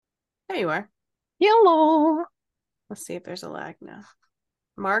There you are. Hello. Let's see if there's a lag now.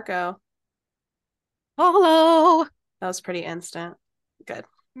 Marco. Hello. That was pretty instant. Good.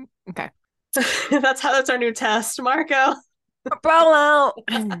 Okay. That's our new test, Marco. Hello.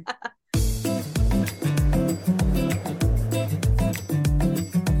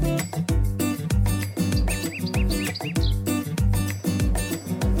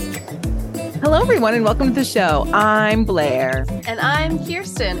 Hello, everyone, and welcome to the show. I'm Blair. And I'm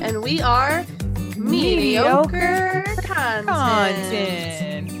Kirsten, and we are Mediocre mediocre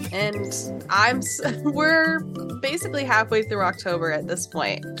content. And we're basically halfway through October at this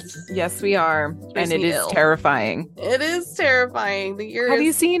point. Yes, we are. Makes And it me is ill. terrifying. It is terrifying. The year Have you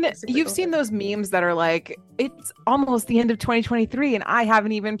is seen, basically you've over. seen those memes that are like, it's almost the end of 2023 and I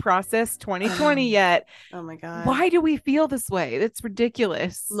haven't even processed 2020 yet. Oh my God. Why do we feel this way? It's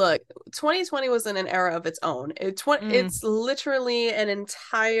ridiculous. Look, 2020 was in an era of its own. Mm, It's literally an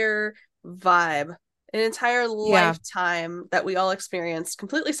entire vibe, an entire yeah, lifetime that we all experienced,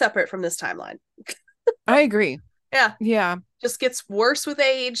 completely separate from this timeline. I agree. Yeah, Yeah. just gets worse with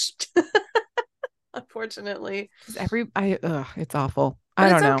age, unfortunately. Because it's awful. But I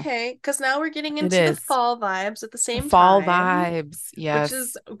it's don't know. okay because now we're getting It into the is. fall vibes at the The same fall time, vibes. which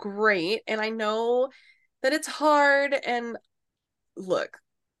is Yes. great. And I know that it's hard. And look,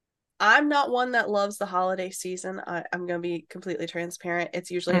 I'm not one that loves the holiday season. I'm going to be completely transparent.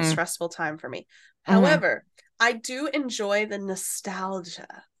 It's usually a Mm, stressful time for me. hmm However, I do enjoy the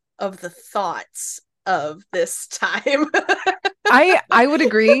nostalgia of the thoughts of this time. I would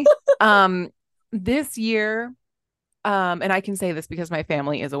agree. Um, this year, and I can say this because my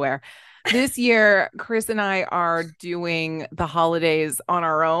family is aware. This year, Chris and I are doing the holidays on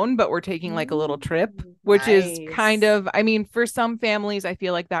our own, but we're taking like a little trip, which is kind Nice. of, I mean, for some families, I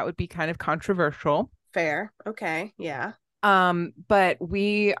feel like that would be kind of controversial. Fair. Okay. Yeah. But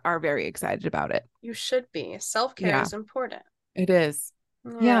we are very excited about it. You should be. Self care Yeah, is important. it is.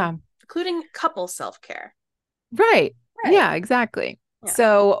 Yeah. Yeah. Including couple self care. Right. Right. Yeah, exactly. Yeah.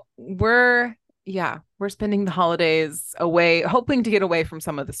 So we're spending the holidays away, hoping to get away from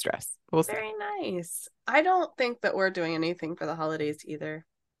some of the stress. We'll see. Very nice. I don't think that we're doing anything for the holidays either.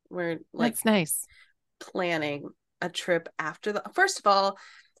 We're like That's nice. planning a trip after the first of all,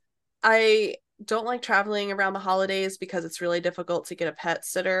 I don't like traveling around the holidays because it's really difficult to get a pet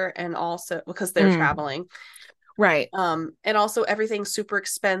sitter and also because they're Mm, traveling. right. And also everything's super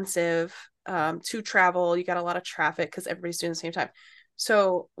expensive to travel. You got a lot of traffic because everybody's doing the same time.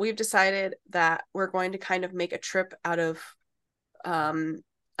 So we've decided that we're going to kind of make a trip out of um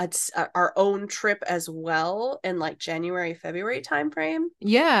our own trip as well in like January, February timeframe.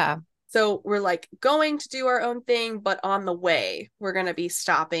 Yeah. So we're like going to do our own thing, but on the way, we're going to be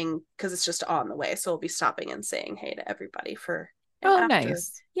stopping because it's just on the way. So we'll be stopping and saying hey to everybody for an Oh, after,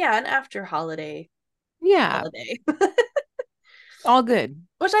 nice. yeah, an after Yeah. holiday, All good.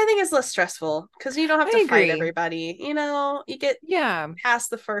 which I think is less stressful because you don't have to I fight agree. everybody. You get Yeah. past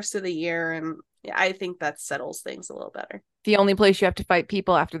the first of the year, and yeah, I think that settles things a little better. The only place you have to fight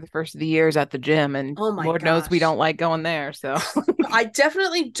people after the first of the year is at the gym, and Oh my Lord knows we gosh. don't like going there. So, I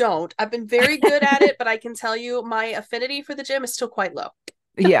definitely don't. I've been very good at it, but I can tell you my affinity for the gym is still quite low.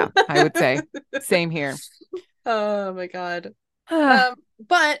 yeah, I would say same here. Oh my God.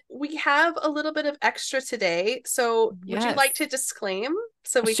 But we have a little bit of extra today. So would you like Yes. to disclaim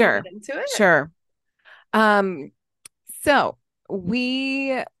so we can get Sure. into it? Sure. Um, so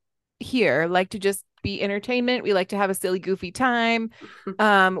we here like to just be entertainment. We like to have a silly, goofy time.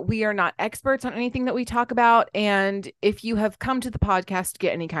 We are not experts on anything that we talk about. And if you have come to the podcast to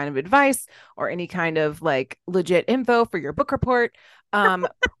get any kind of advice or any kind of like legit info for your book report,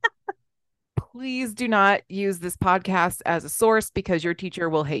 please do not use this podcast as a source because your teacher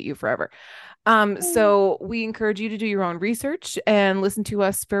will hate you forever. So we encourage you to do your own research and listen to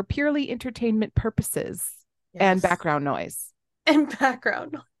us for purely entertainment purposes and Yes. background noise. And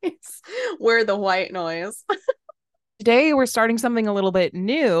background noise. We're the white noise. Today we're starting something a little bit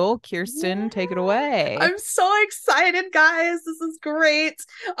new. Yeah. Kirsten, take it away. I'm so excited, guys. This is great.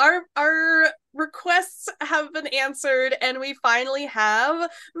 Our requests have been answered and we finally have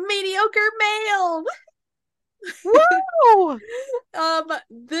mediocre mail. Whoa!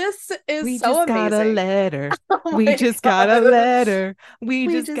 This is We so just got a amazing. letter. Oh We my just got a God. letter. We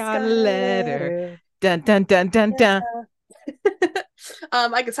We just just got a got a letter. letter. Dun dun dun dun dun. Yeah.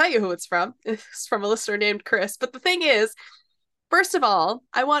 I can tell you who it's from. It's from a listener named Chris. But the thing is, first of all,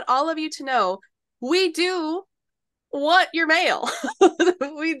 I want all of you to know we do want your mail.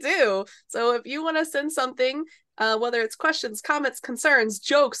 We do. So if you want to send something Whether it's questions, comments, concerns,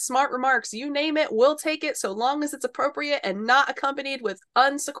 jokes, smart remarks, you name it, we'll take it so long as it's appropriate and not accompanied with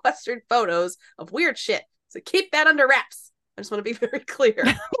unsequestered photos of weird shit. So keep that under wraps. I just want to be very clear.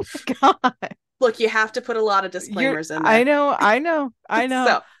 God. Look, you have to put a lot of disclaimers in I there. know, I know, I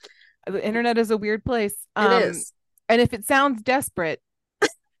know. So The internet is a weird place. it is. And if it sounds desperate,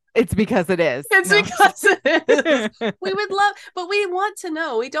 it's because it is. It's No. because it is. We would love, but we want to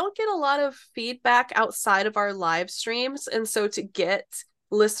know. We don't get a lot of feedback outside of our live streams. And so to get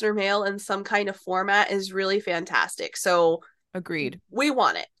listener mail in some kind of format is really fantastic. So Agreed. we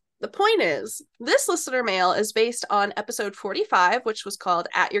want it. The point is, this listener mail is based on episode 45, which was called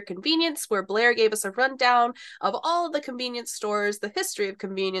At Your Convenience, where Blair gave us a rundown of all of the convenience stores, the history of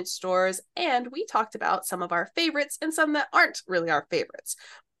convenience stores, and we talked about some of our favorites and some that aren't really our favorites.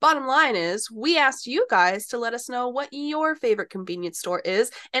 Bottom line is, we asked you guys to let us know what your favorite convenience store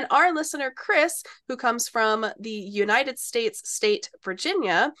is. And our listener, Chris, who comes from the United States state,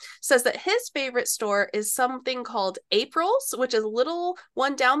 Virginia, says that his favorite store is something called April's, which is a little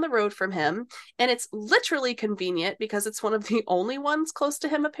one down the road from him. And it's literally convenient because it's one of the only ones close to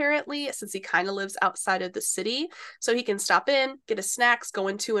him, apparently, since he kind of lives outside of the city. So he can stop in, get his snacks,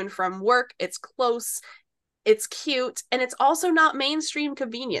 going to and from work. It's close. It's cute, and it's also not mainstream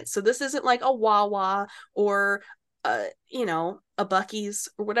convenience. So this isn't like a Wawa or a Buc-ee's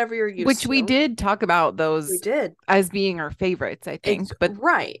or whatever you're used Which to. we did talk about We those did. as being our favorites, I think. But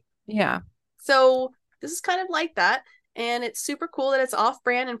right. yeah. So this is kind of like that. And it's super cool that it's off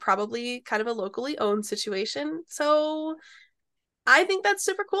brand and probably kind of a locally owned situation. So I think that's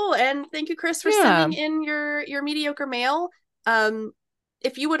super cool. And thank you, Chris, for sending in your mediocre mail.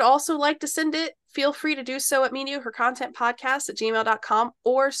 If you would also like to send it, feel free to do so at mediocrecontentpodcast@gmail.com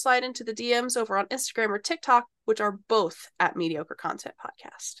or slide into the DMs over on Instagram or TikTok, which are both at Mediocre Content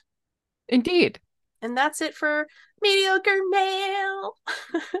Podcast. Indeed. And that's it for mediocre mail.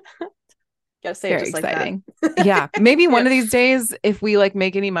 Gotta say Very it just exciting. like that. Yeah. Maybe one of these days, if we like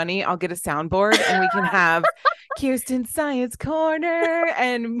make any money, I'll get a soundboard and we can have Kirsten Science Corner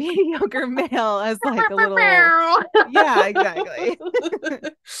and Mediocre Mail as like a little. Yeah, exactly.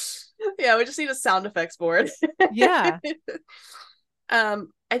 Yeah, we just need a sound effects board. Yeah.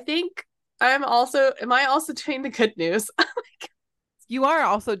 I think am I also doing the good news? You are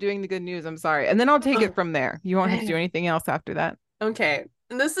also doing the good news. I'm sorry. And then I'll take it from there. You won't have to do anything else after that. Okay.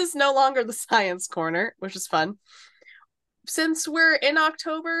 And this is no longer the science corner, which is fun. Since we're in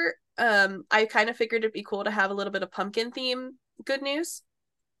October, I kind of figured it'd be cool to have a little bit of pumpkin theme good news.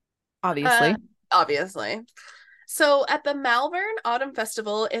 Obviously. So at the Malvern Autumn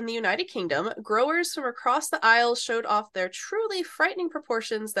Festival in the United Kingdom, growers from across the aisles showed off their truly frightening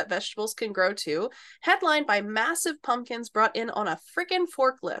proportions that vegetables can grow to, headlined by massive pumpkins brought in on a freaking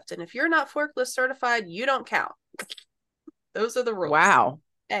forklift. And if you're not forklift certified, you don't count. Those are the rules. Wow.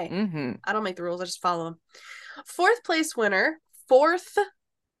 Hey, I don't make the rules. I just follow them. Fourth place winner, fourth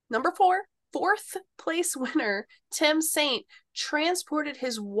place winner, Tim Saint, transported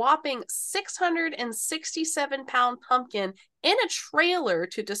his whopping 667-pound pumpkin in a trailer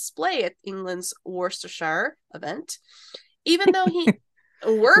to display at England's Worcestershire event. Even though he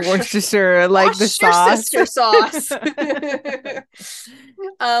Worcestershire, like the sauce. Sister sauce. Even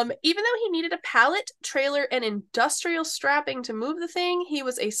though he needed a pallet, trailer, and industrial strapping to move the thing, he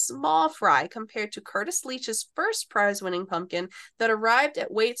was a small fry compared to Curtis Leach's first prize-winning pumpkin that arrived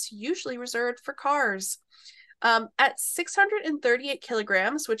at weights usually reserved for cars. At 638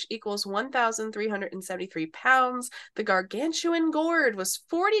 kilograms, which equals 1,373 pounds, the gargantuan gourd was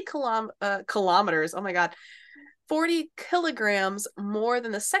 40 kilometers. Oh my God. 40 kilograms more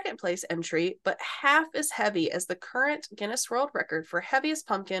than the second place entry, but half as heavy as the current Guinness World Record for heaviest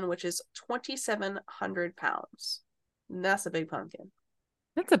pumpkin, which is 2,700 pounds. And that's a big pumpkin.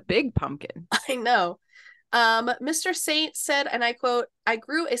 That's a big pumpkin. I know. Mr. Saint said, and I quote, "I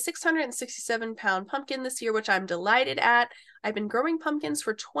grew a 667-pound pumpkin this year, which I'm delighted at. I've been growing pumpkins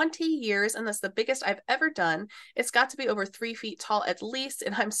for 20 years, and that's the biggest I've ever done. It's got to be over 3 feet tall at least,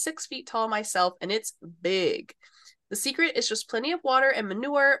 and I'm 6 feet tall myself, and it's big. The secret is just plenty of water and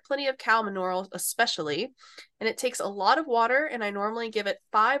manure, plenty of cow manure especially, and it takes a lot of water, and I normally give it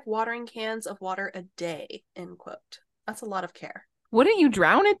 5 watering cans of water a day," end quote. That's a lot of care. Wouldn't you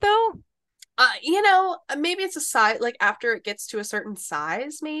drown it though? Maybe it's a size, like after it gets to a certain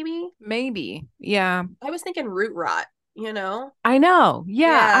size, maybe. Yeah. I was thinking root rot, I know.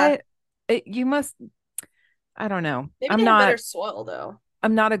 Yeah. You must, I don't know. Maybe they have better soil though.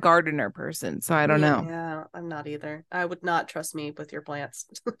 I'm not a gardener person, so I don't know. Yeah, I'm not either. I would not trust me with your plants.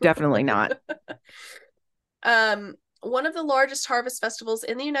 Definitely not. One of the largest harvest festivals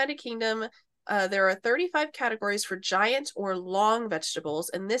in the United Kingdom There are 35 categories for giant or long vegetables,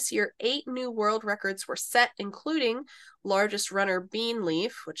 and this year 8 new world records were set, including largest runner bean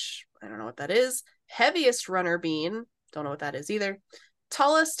leaf, which I don't know what that is, heaviest runner bean, don't know what that is either,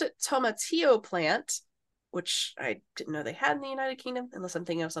 tallest tomatillo plant, which I didn't know they had in the United Kingdom, unless I'm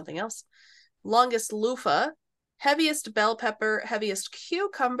thinking of something else, longest loofah, heaviest bell pepper, heaviest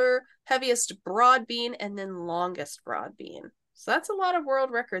cucumber, heaviest broad bean, and then longest broad bean. So that's a lot of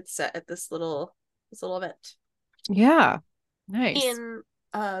world records set at this little event. Yeah. Nice. In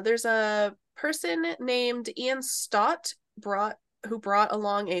there's a person named Ian Stott who brought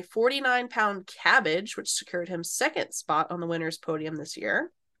along a 49-pound cabbage, which secured him second spot on the winners podium this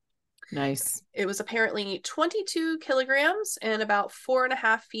year. Nice. It was apparently 22 kilograms and about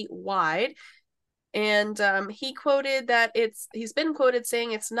 4.5 feet wide. And he quoted that he's been quoted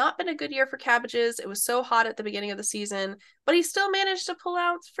saying it's not been a good year for cabbages. It was so hot at the beginning of the season, but he still managed to pull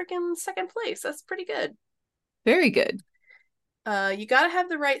out freaking second place. That's pretty good. Very good. You got to have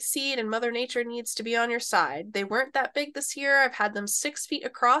the right seed, and Mother Nature needs to be on your side. They weren't that big this year. I've had them 6 feet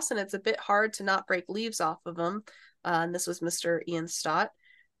across, and it's a bit hard to not break leaves off of them. And this was Mr. Ian Stott.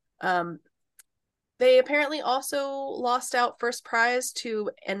 They apparently also lost out first prize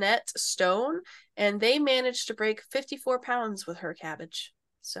to Annette Stone, and they managed to break 54 pounds with her cabbage.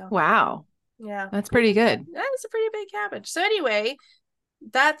 So Wow. yeah, That's pretty good. That's a pretty big cabbage. So anyway,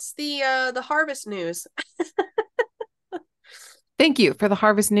 that's the harvest news. Thank you for the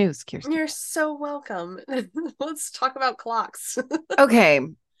harvest news, Kirsten. You're so welcome. Let's talk about clocks. Okay.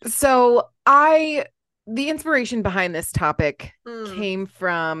 So the inspiration behind this topic came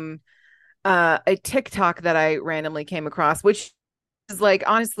from a TikTok that I randomly came across, which is like,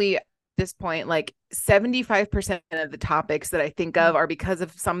 honestly, at this point, like 75% of the topics that I think of are because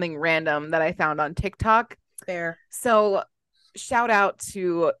of something random that I found on TikTok. Fair. So shout out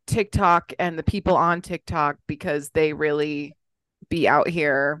to TikTok and the people on TikTok, because they really be out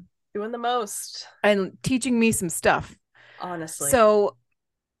here doing the most and teaching me some stuff. Honestly. So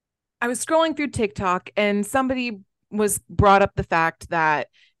I was scrolling through TikTok and somebody brought up the fact that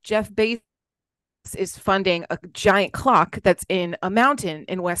Jeff Bezos is funding a giant clock that's in a mountain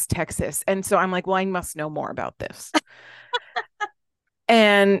in West Texas. And so I'm like, well, I must know more about this.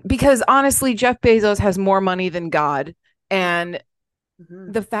 And because honestly, Jeff Bezos has more money than God. And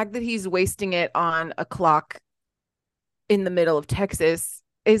the fact that he's wasting it on a clock in the middle of Texas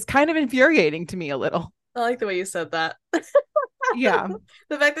is kind of infuriating to me a little. I like the way you said that. Yeah.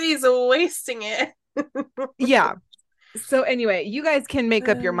 The fact that he's wasting it. Yeah. So anyway, you guys can make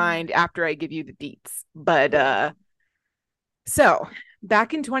up your mind after I give you the deets. But so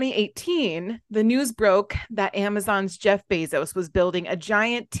back in 2018, the news broke that Amazon's Jeff Bezos was building a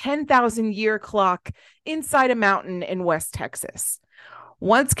giant 10,000-year clock inside a mountain in West Texas.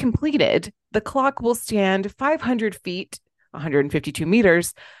 Once completed, the clock will stand 500 feet, 152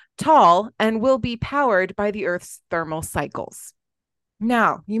 meters, tall, and will be powered by the Earth's thermal cycles.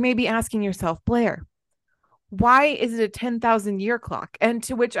 Now, you may be asking yourself, Blair, why is it a 10,000-year clock? And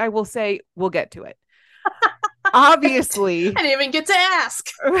to which I will say, we'll get to it. Obviously, I didn't even get to ask.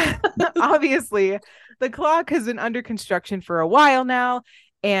 Obviously, the clock has been under construction for a while now,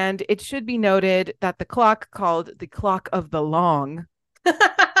 and it should be noted that the clock, called the Clock of the Long,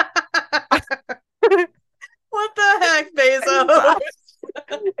 what the heck, Bezos?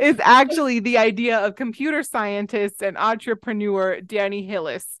 is actually the idea of computer scientist and entrepreneur Danny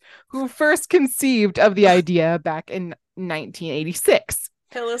Hillis, who first conceived of the idea back in 1986.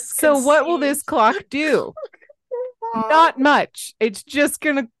 Hillis so what will this clock do? Not much. It's just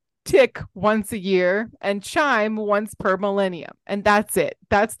going to tick once a year and chime once per millennium. And that's it.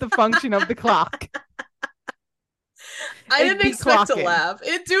 That's the function of the clock. I didn't expect to laugh.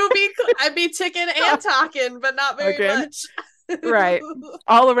 I'd be ticking and talking, but not very much. Right.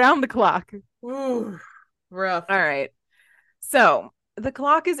 All around the clock. Ooh, rough. All right. So the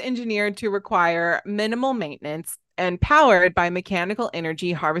clock is engineered to require minimal maintenance and powered by mechanical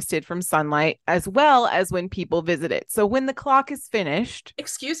energy harvested from sunlight, as well as when people visit it. So when the clock is finished...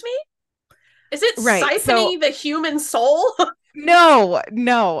 Excuse me? Is it siphoning the human soul? No.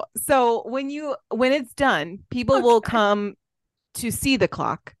 So when it's done, people will come to see the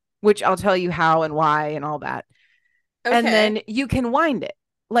clock, which I'll tell you how and why and all that. Okay. And then you can wind it,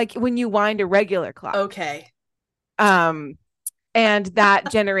 like when you wind a regular clock. Okay. And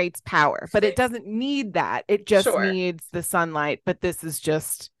that generates power, but it doesn't need that. It just needs the sunlight. But this is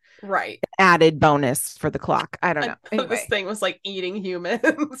just added bonus for the clock. I don't know. Anyway. This thing was like eating humans.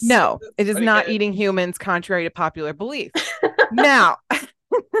 No, it is not eating humans, contrary to popular belief. Now,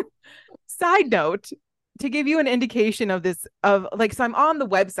 side note, to give you an indication of this, of like, so I'm on the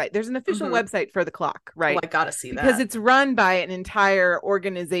website. There's an official Mm-hmm. website for the clock, Oh, right? I gotta see Because that. it's run by an entire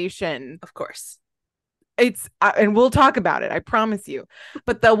organization. Of course. It's and we'll talk about it, I promise you.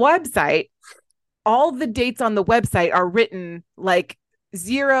 But the website, all the dates on the website are written like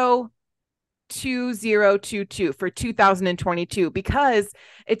 02022 for 2022 because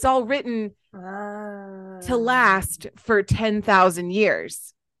it's all written to Ah, last for 10,000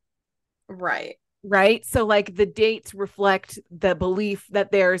 years. right. Right. So, like, the dates reflect the belief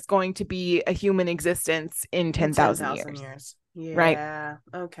that there's going to be a human existence in In 10,000 10,000 years. years. Right. Yeah.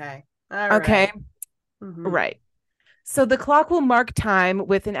 Okay. All Okay. right. Mm-hmm. Right. So, the clock will mark time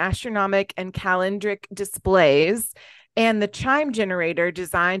with an astronomic and calendric displays. And the chime generator,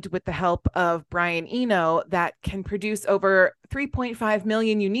 designed with the help of Brian Eno, that can produce over 3.5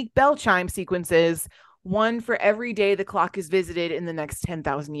 million unique bell chime sequences, one for every day the clock is visited in the next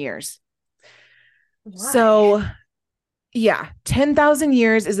 10,000 years. Why? So, yeah, 10,000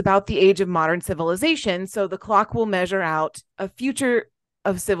 years is about the age of modern civilization. So the clock will measure out a future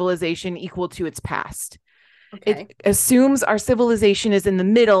of civilization equal to its past. Okay. It assumes our civilization is in the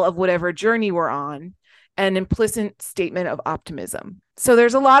middle of whatever journey we're on, an implicit statement of optimism. So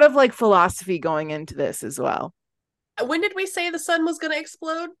there's a lot of like philosophy going into this as well. When did we say the sun was going to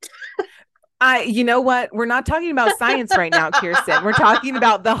explode? You know what? We're not talking about science right now, Kirsten. We're talking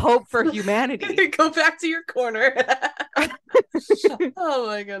about the hope for humanity. Go back to your corner. Oh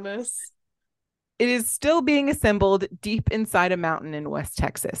my goodness. It is still being assembled deep inside a mountain in West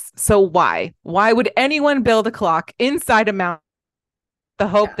Texas. So why? Why would anyone build a clock inside a mountain, the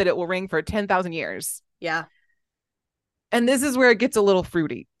hope Yeah. that it will ring for 10,000 years? Yeah. And this is where it gets a little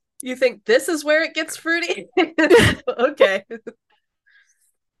fruity. You think this is where it gets fruity? Okay.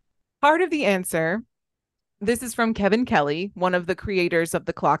 Part of the answer, this is from Kevin Kelly, one of the creators of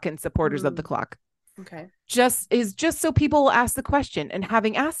the clock and supporters of the Mm, clock. okay. Just so people will ask the question, and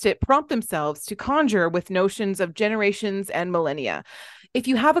having asked it, prompt themselves to conjure with notions of generations and millennia. If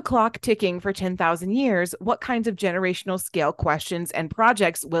you have a clock ticking for 10,000 years, what kinds of generational scale questions and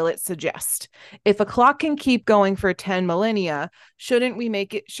projects will it suggest? If a clock can keep going for 10 millennia, shouldn't we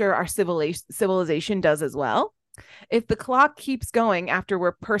make it sure our civilization does as well? If the clock keeps going after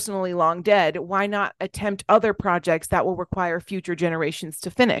we're personally long dead, why not attempt other projects that will require future generations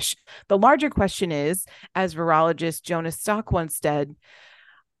to finish? The larger question is, as virologist Jonas Stock once said,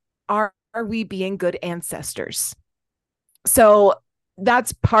 are we being good ancestors? So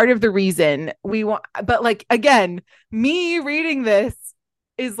that's part of the reason we want, but like, again, me reading this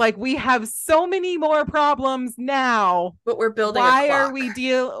is like, we have so many more problems now. But we're building a clock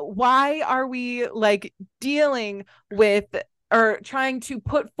Why are we like dealing with or trying to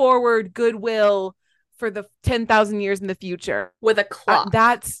put forward goodwill for the 10,000 years in the future? with a clock.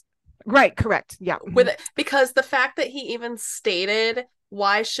 That's right. Correct. Yeah. With it, because the fact that he even stated,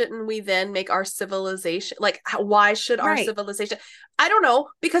 why shouldn't we then make our civilization, like why should our Right. civilization, I don't know,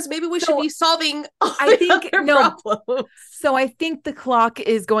 because maybe we should So be solving all I the think other no. problems. So I think the clock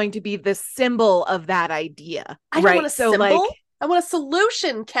is going to be the symbol of that idea. I don't want a Right. So like, symbol, I want a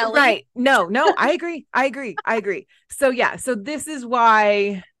solution, Kelly. right. No, I agree. I agree. So yeah, so this is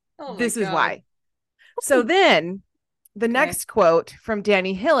why Oh my this is god. why. So then the Okay. next quote from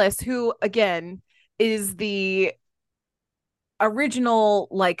Danny Hillis, who again is the original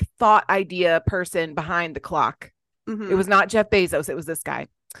like thought idea person behind the clock. It Mm-hmm. was not Jeff Bezos, it was this guy.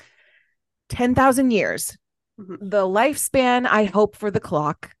 10,000 years. Mm-hmm. The lifespan I hope for the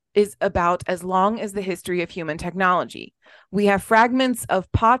clock is about as long as the history of human technology. We have fragments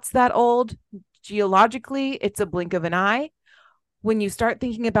of pots that old. Geologically, it's a blink of an eye. When you start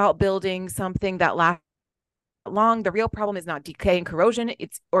thinking about building something that lasts long, the real problem is not decay and corrosion,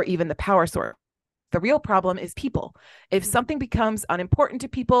 it's or even the power source. The real problem is people. If something becomes unimportant to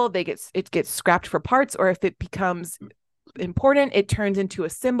people, it gets scrapped for parts, or if it becomes important, it turns into a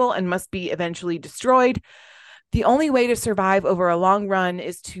symbol and must be eventually destroyed. The only way to survive over a long run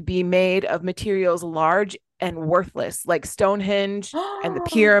is to be made of materials large and worthless, like Stonehenge and the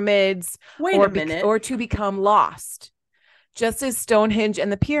pyramids, Wait a minute. or to become lost. Just as Stonehenge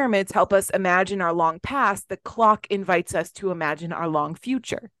and the pyramids help us imagine our long past, the clock invites us to imagine our long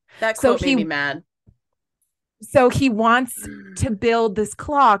future. That So quote made he me mad. so he wants to build this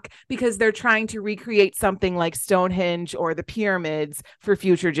clock because they're trying to recreate something like Stonehenge or the pyramids for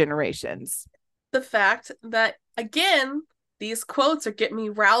future generations. The fact that, again, these quotes are getting me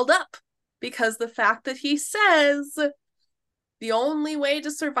riled up because the fact that he says the only way to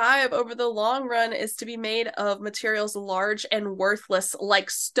survive over the long run is to be made of materials large and worthless,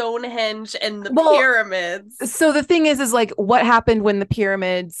 like Stonehenge and the Well, pyramids. so the thing is like what happened when the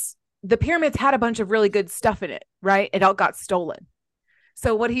pyramids the pyramids had a bunch of really good stuff in it, right? It all got stolen.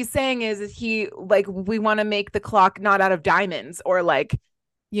 So what he's saying is he like we want to make the clock not out of diamonds or like,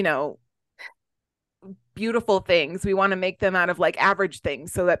 you know, beautiful things. We want to make them out of like average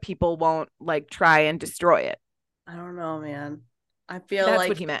things so that people won't like try and destroy it. I don't know, man. I feel That's what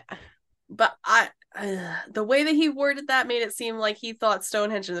like, he meant. but the way that he worded that made it seem like he thought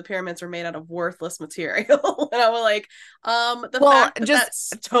Stonehenge and the pyramids were made out of worthless material. And I was like, the Well, fact that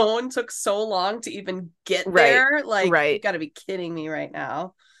just that stone took so long to even get right, there, like, you right. got to be kidding me right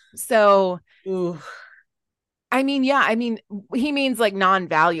now. So, Ooh, I mean, yeah, I mean, he means like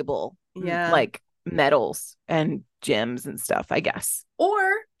non-valuable, yeah. like metals and gems and stuff, I guess. Or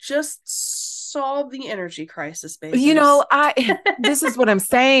just solve the energy crisis, You know, Bezos. I this is what I'm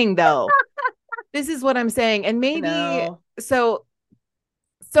saying though. This is what I'm saying. And I maybe know. so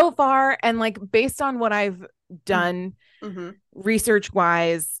far and like based on what I've done Mm-hmm. research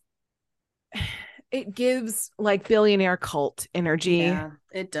wise, it gives like billionaire cult energy Yeah,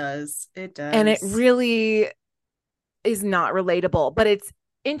 it does. It and it does. really is not relatable, but it's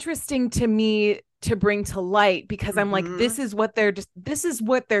interesting to me to bring to light because I'm like, Mm-hmm. this is what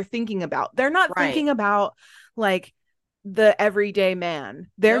they're thinking about. They're not Right. thinking about like the everyday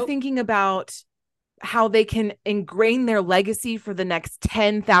man. They're Nope. thinking about how they can ingrain their legacy for the next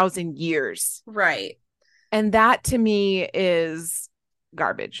 10,000 years. Right. And that to me is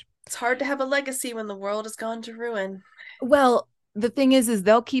garbage. It's hard to have a legacy when the world has gone to ruin. Well, the thing is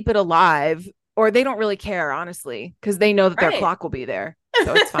they'll keep it alive or they don't really care, honestly, because they know that their Right. clock will be there.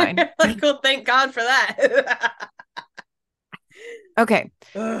 So it's fine. Like, well, thank God for that. Okay.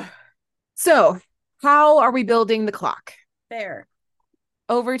 Ugh, So, how are we building the clock? fair.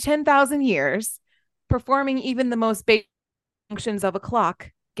 Over 10,000 years, performing even the most basic functions of a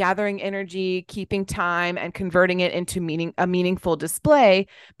clock, gathering energy, keeping time, and converting it into a meaningful display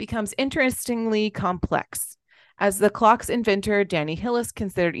becomes interestingly complex. As the clock's inventor, Danny Hillis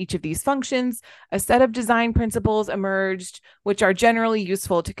considered each of these functions, a set of design principles emerged, which are generally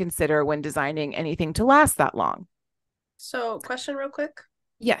useful to consider when designing anything to last that long. So, question real quick.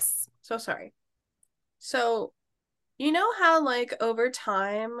 Yes. So sorry. So, you know how, like, over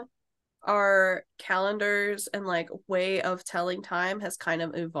time, our calendars and, like, way of telling time has kind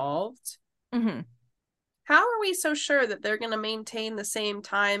of evolved? Mm-hmm. How are we so sure that they're going to maintain the same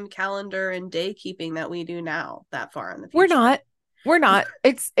time calendar and day keeping that we do now that far in the We're future? not. We're not.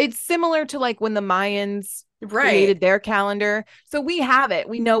 It's similar to like when the Mayans Right. created their calendar. So we have it.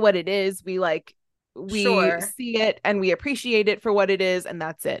 We know what it is. We Sure. see it and we appreciate it for what it is and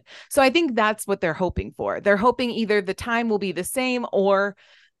that's it. So I think that's what they're hoping for. They're hoping either the time will be the same or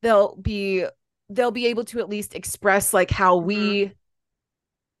they'll be they'll be able to at least express like how Mm-hmm. we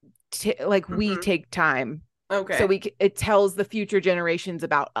Mm-hmm. take time. So Okay. it tells the future generations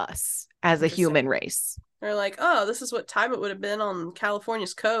about us as a human Interesting. race. They're like, oh, this is what time it would have been on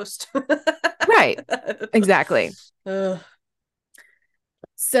California's coast. Right. Exactly. Ugh.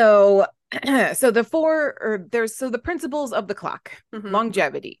 So so the principles of the clock. Mm-hmm.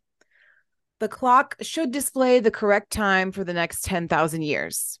 Longevity. The clock should display the correct time for the next 10,000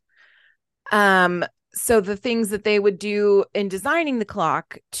 years. Um so the things that they would do in designing the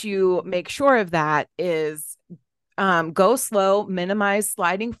clock to make sure of that is go slow, minimize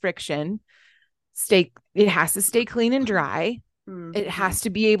sliding friction, it has to stay clean and dry. It Mm-hmm. has to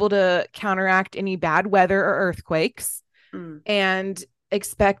be able to counteract any bad weather or earthquakes Mm-hmm. and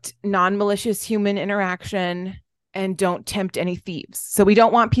expect non-malicious human interaction and don't tempt any thieves. So we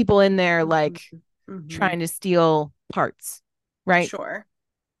don't want people in there like Mm-hmm. Mm-hmm. trying to steal parts, right? Sure.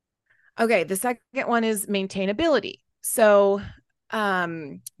 Okay, the second one is maintainability. So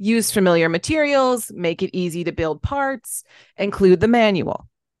use familiar materials, make it easy to build parts, include the manual.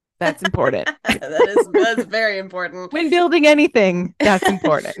 That's important. That's very important. When building anything, that's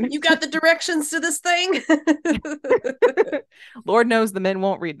important. You got the directions to this thing? Lord knows the men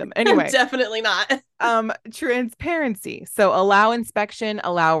won't read them. Anyway, Definitely not. transparency. So allow inspection,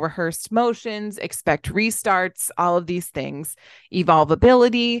 allow rehearsed motions, expect restarts, all of these things.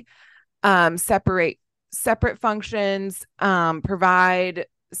 Evolvability, separate functions, provide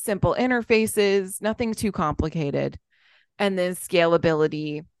simple interfaces, nothing too complicated. And then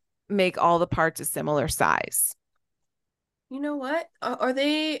scalability, make all the parts a similar size. You know what? Are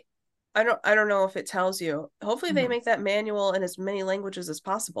they? I don't know if it tells you. Hopefully, they Mhm. make that manual in as many languages as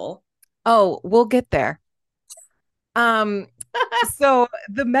possible. Oh, we'll get there. Um, so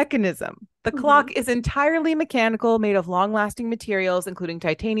the mechanism, the Mm-hmm. clock is entirely mechanical, made of long-lasting materials, including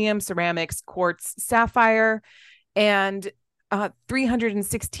titanium, ceramics, quartz, sapphire, and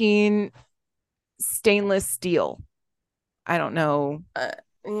 316 stainless steel. I don't know. Uh,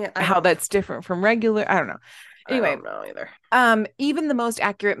 Yeah, how that's different from regular. I don't know. I Anyway, don't know either. even the most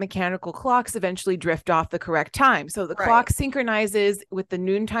accurate mechanical clocks eventually drift off the correct time. So the Right. clock synchronizes with the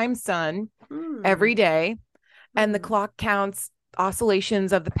noontime sun Hmm. every day, and the Hmm. clock counts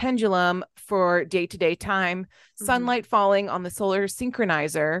oscillations of the pendulum for day-to-day time, Hmm. sunlight falling on the solar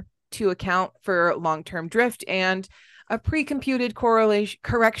synchronizer to account for long-term drift, and a pre-computed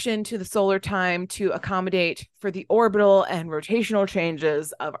correction to the solar time to accommodate for the orbital and rotational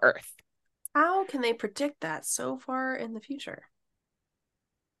changes of Earth. How can they predict that so far in the future?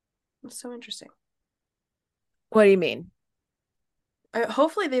 It's so interesting. What do you mean?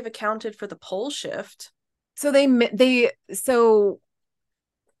 Hopefully, they've accounted for the pole shift. So so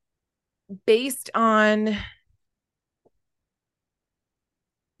based on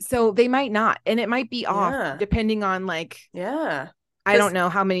so they might not, and it might be off Yeah. depending on like Yeah. I don't Because, know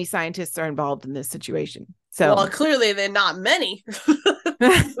how many scientists are involved in this situation. well, So clearly they're not many.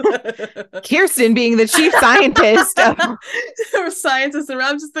 Kirsten being the chief scientist of Scientists around.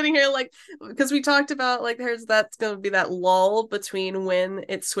 I'm just sitting here like, because we talked about like there's that's going to be that lull between when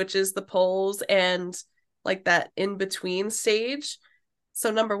it switches the poles and like that in between stage. So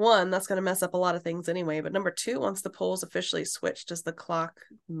number one, that's going to mess up a lot of things anyway. But number two, once the poles officially switch, does the clock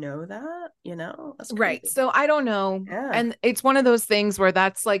know that? That's right. crazy. So I don't know. Yeah. And it's one of those things where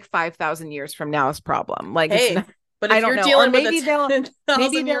that's like 5,000 years from now's problem. Like it's Hey, not but I if don't you're know. Or dealing with a maybe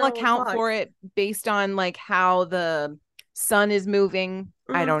 10,000 year they'll old account clock, for it based on like how the sun is moving.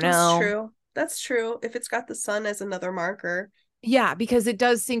 I don't that's know. true. That's true. If it's got the sun as another marker. Yeah, because it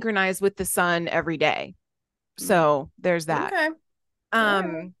does synchronize with the sun every day. Mm. So there's that. Okay. All right.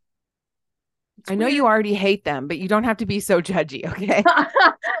 Um, It's I know you weird. already hate them, but you don't have to be so judgy, okay?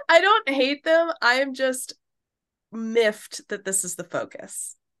 I don't hate them. I'm just miffed that this is the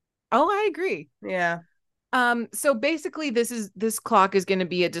focus. Oh, I agree. Yeah. So basically this clock is going to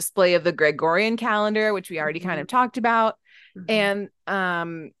be a display of the Gregorian calendar, which we already kind Mm-hmm. of talked about. Mm-hmm.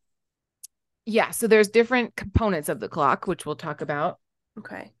 And yeah, so there's different components of the clock, which we'll talk about.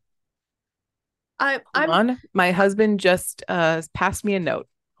 Okay. I Hold I'm on. My husband just passed me a note.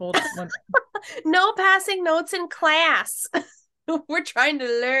 Hold on. One. no passing notes in class. We're trying to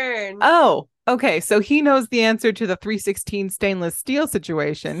learn. Oh, okay. So he knows the answer to the 316 stainless steel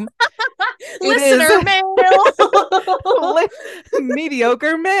situation. It is Listener mail.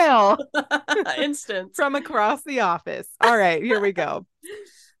 mediocre mail Instant. from across the office. All right, here we go.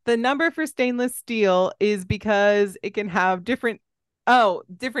 The number for stainless steel is because it can have different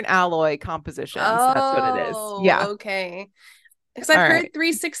alloy compositions. That's what it is. Yeah. Oh, okay. Because I've All heard right.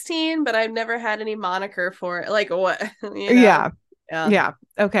 316, but I've never had any moniker for it. Like what, you know? Yeah. Yeah. Yeah.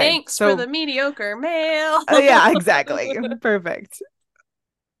 Okay. Thanks for So, the mediocre mail. yeah, exactly. Perfect.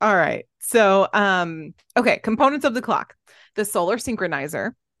 All right. So, okay, components of the clock. The solar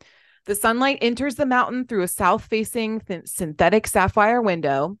synchronizer. The sunlight enters the mountain through a south-facing synthetic sapphire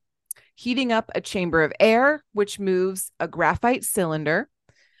window, heating up a chamber of air, which moves a graphite cylinder.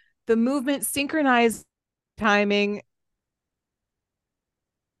 The movement synchronized timing.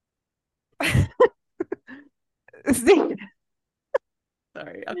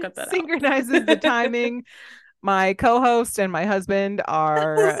 Sorry, I'll cut that out. Synchronizes the timing. My co-host and my husband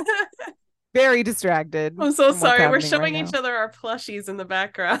are very distracted I'm so from what's sorry. We're happening right showing now. each other our plushies in the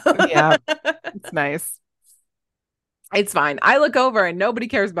background. Yeah, it's nice. It's fine. I look over and nobody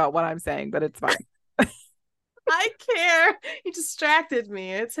cares about what I'm saying, but it's fine. I care. He distracted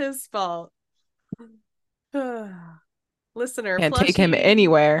me. It's his fault. Listener, Can't take him plushie.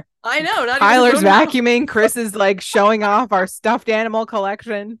 anywhere. I know, not even his Tyler's own house. vacuuming. Chris is like showing off our stuffed animal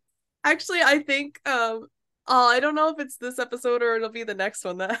collection. Actually, I think oh, I don't know if it's this episode or it'll be the next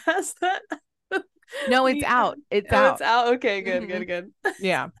one that has that. No, it's out. It's Oh, it's out. out. Okay, good, Mm-hmm. good, good.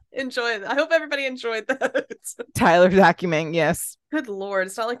 Yeah. Enjoy it. I hope everybody enjoyed that. Tyler's vacuuming. Yes. Good Lord.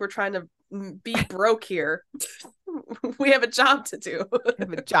 It's not like we're trying to be broke here. We have a job to do. I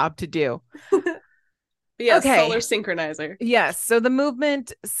have a job to do. But yes, solar Okay. synchronizer. Yes. So the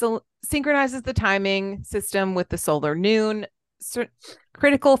movement synchronizes the timing system with the solar noon,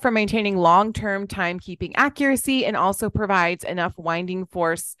 critical for maintaining long-term timekeeping accuracy, and also provides enough winding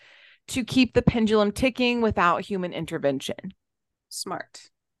force to keep the pendulum ticking without human intervention. Smart.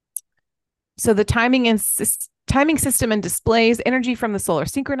 So the timing system and displays energy from the solar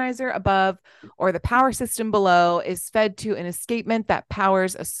synchronizer above or the power system below is fed to an escapement that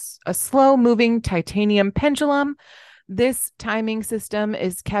powers a slow moving titanium pendulum. This timing system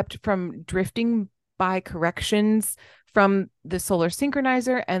is kept from drifting by corrections from the solar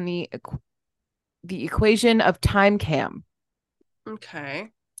synchronizer and the equation of time cam. Okay.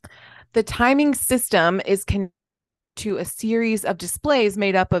 The timing system is to a series of displays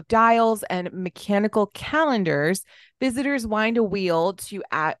made up of dials and mechanical calendars. Visitors wind a wheel to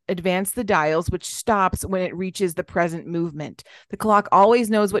advance the dials, which stops when it reaches the present movement. The clock always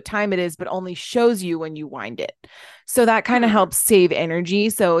knows what time it is, but only shows you when you wind it. So that kind of helps save energy.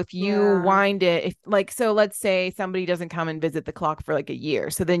 So if you wind it, if like, so let's say somebody doesn't come and visit the clock for like a year.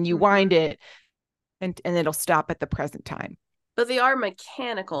 So then you wind it and it'll stop at the present time. But they are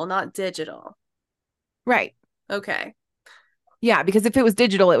mechanical, not digital. Right. Okay. Yeah, because if it was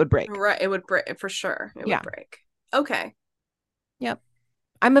digital, it would break. Right. It would break for sure. It would break. Okay. Yep.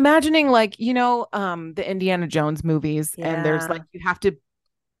 I'm imagining like, the Indiana Jones movies, and there's like, you have to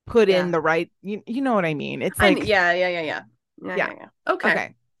put in the right, you know what I mean? It's like, yeah.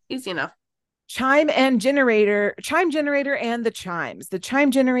 Okay. Easy enough. Chime generator and the chimes. The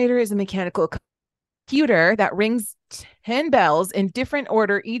chime generator is a mechanical computer that rings 10 bells in different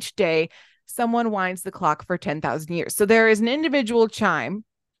order each day. Someone winds the clock for 10,000 years. So there is an individual chime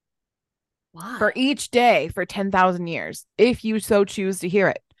for each day for 10,000 years, if you so choose to hear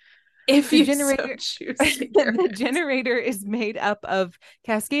it. The generator is made up of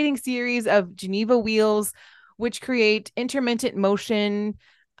cascading series of Geneva wheels, which create intermittent motion,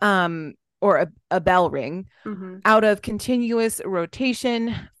 or a bell ring, out of continuous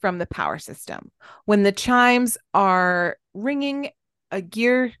rotation from the power system. When the chimes are ringing, a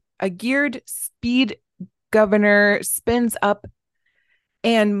geared speed governor spins up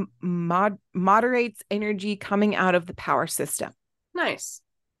and moderates energy coming out of the power system. Nice.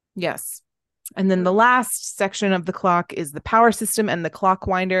 Yes. And then the last section of the clock is the power system and the clock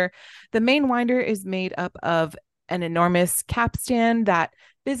winder. The main winder is made up of an enormous capstan that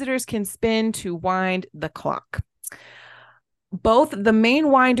visitors can spin to wind the clock. Both the main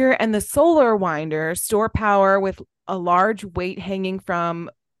winder and the solar winder store power with a large weight hanging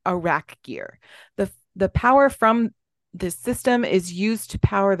from a rack gear. The power from this system is used to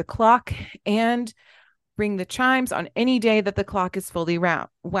power the clock and ring the chimes on any day that the clock is fully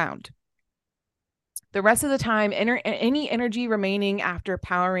wound. The rest of the time, any energy remaining after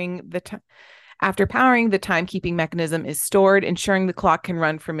powering the timekeeping mechanism is stored, ensuring the clock can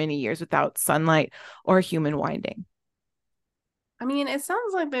run for many years without sunlight or human winding. I mean, it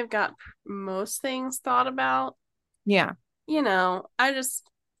sounds like they've got most things thought about. Yeah. I just,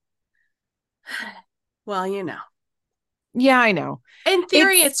 well, Yeah, I know. In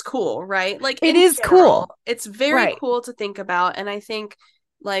theory, it's cool, right? Like, it is cool. It's very cool to think about. And I think,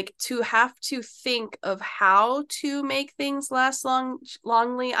 like, to have to think of how to make things last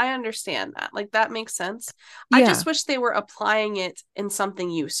longly, I understand that. Like, that makes sense. Yeah. I just wish they were applying it in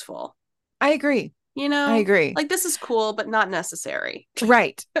something useful. I agree. I agree. Like, this is cool, but not necessary.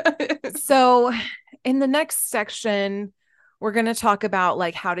 Right. So in the next section, we're going to talk about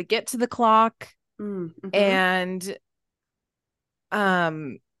like how to get to the clock and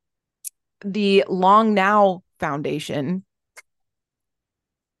the Long Now Foundation.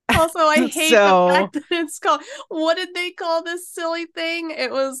 Also, I hate the fact that it's called, what did they call this silly thing? It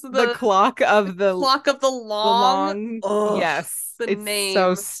was the clock of the long. Ugh, yes. It's name.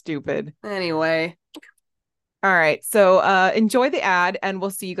 So stupid. Anyway. All right. So enjoy the ad and we'll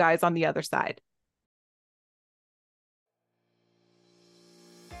see you guys on the other side.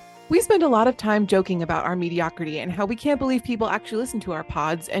 We spend a lot of time joking about our mediocrity and how we can't believe people actually listen to our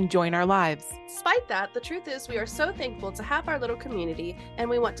pods and join our lives. Despite that, the truth is we are so thankful to have our little community, and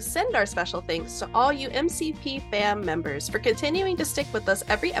we want to send our special thanks to all you MCP fam members for continuing to stick with us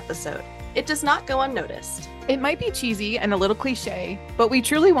every episode. It does not go unnoticed. It might be cheesy and a little cliche, but we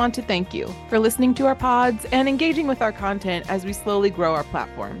truly want to thank you for listening to our pods and engaging with our content as we slowly grow our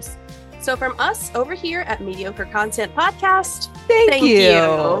platforms. So from us over here at Mediocre Content Podcast, thank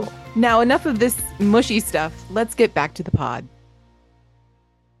you. Now, enough of this mushy stuff. Let's get back to the pod.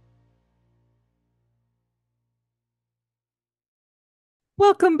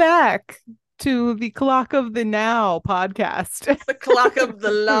 Welcome back to the Clock of the Now podcast. The Clock of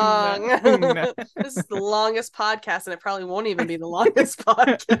the Long. This is the longest podcast, and it probably won't even be the longest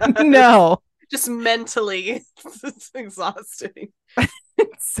podcast. No. Just mentally, it's exhausting.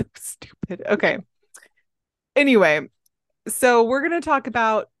 It's so stupid. Okay. Anyway. So we're going to talk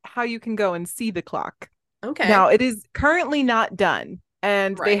about how you can go and see the clock. Okay. Now, it is currently not done,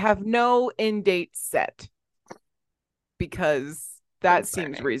 and they have no end date set because that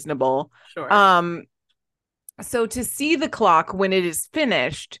seems reasonable. Sure. So to see the clock when it is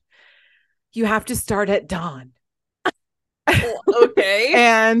finished, you have to start at dawn. Okay.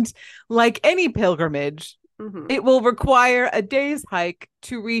 And like any pilgrimage, it will require a day's hike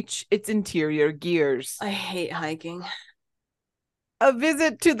to reach its interior gears. I hate hiking. A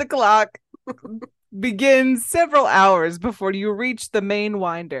visit to the clock begins several hours before you reach the main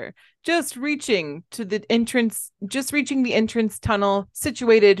winder. Just reaching the entrance tunnel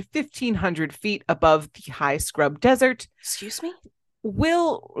situated 1,500 feet above the high scrub desert. Excuse me?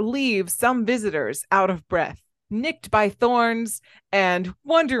 Will leave some visitors out of breath, nicked by thorns, and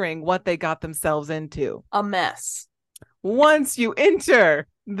wondering what they got themselves into. A mess. Once you enter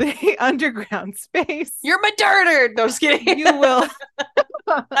the underground space, you're murdered. No, just kidding. You will.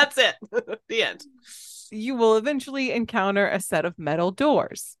 That's it. The end. You will eventually encounter a set of metal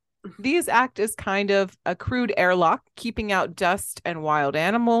doors. These act as kind of a crude airlock, keeping out dust and wild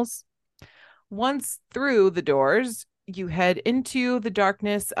animals. Once through the doors, you head into the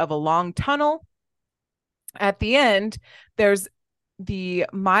darkness of a long tunnel. At the end, there's the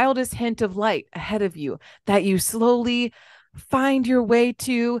mildest hint of light ahead of you that you slowly find your way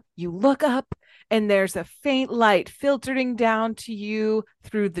to. You look up, and there's a faint light filtering down to you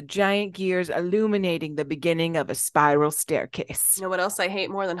through the giant gears, illuminating the beginning of a spiral staircase. You know what else I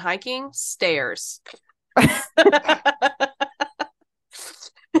hate more than hiking? Stairs.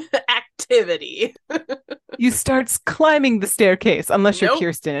 Activity. You start climbing the staircase, unless you're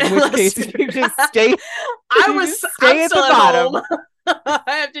Kirsten, in which case you just stay. I'm at the bottom.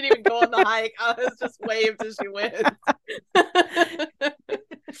 I didn't even go on the hike. I was just waved as she went.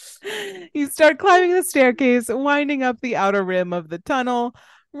 You start climbing the staircase, winding up the outer rim of the tunnel,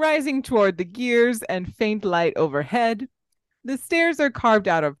 rising toward the gears and faint light overhead. The stairs are carved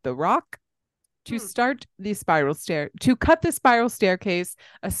out of the rock. To cut the spiral staircase,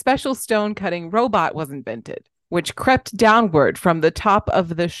 a special stone cutting robot was invented, which crept downward from the top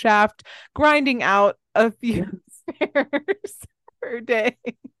of the shaft, grinding out a few stairs per day.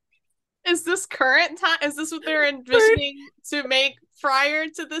 Is this current time? Is this what they're envisioning to make prior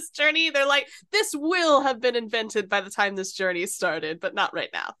to this journey? They're like, this will have been invented by the time this journey started, but not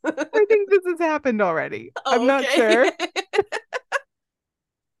right now. I think this has happened already. Oh, I'm not sure.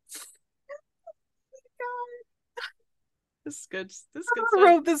 This is good. Whoever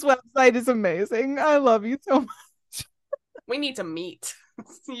wrote this website is amazing. I love you so much. We need to meet.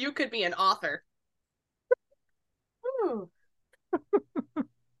 You could be an author.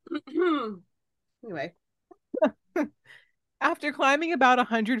 Anyway. After climbing about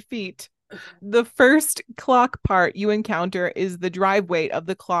 100 feet, the first clock part you encounter is the drive weight of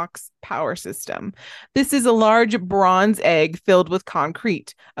the clock's power system. This is a large bronze egg filled with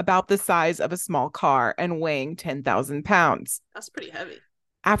concrete, about the size of a small car and weighing 10,000 pounds. That's pretty heavy.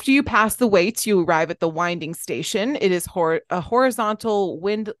 After you pass the weights, you arrive at the winding station. It is a horizontal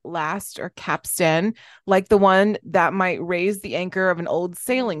windlass or capstan, like the one that might raise the anchor of an old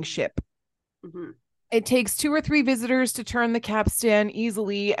sailing ship. Mm-hmm. It takes 2 or 3 visitors to turn the capstan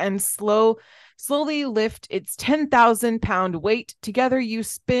easily and slowly lift its 10,000-pound weight. Together, you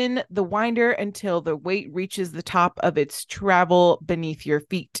spin the winder until the weight reaches the top of its travel beneath your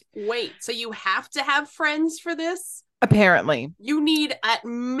feet. Wait, so you have to have friends for this? Apparently. You need at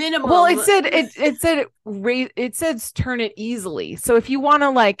minimum. Well, it says turn it easily. So if you want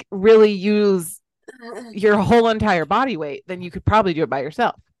to really use your whole entire body weight, then you could probably do it by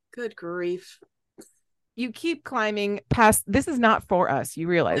yourself. Good grief. You keep climbing past. This is not for us. You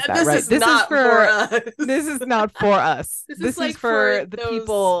realize that, this right? Is this is for us. This is not for us. This is for the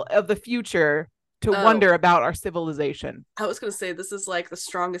people of the future to wonder about our civilization. I was going to say, this is like the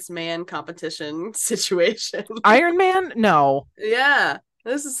strongest man competition situation. Iron Man? No. Yeah.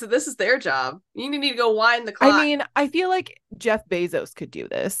 This is their job. You need to go wind the clock. I mean, I feel like Jeff Bezos could do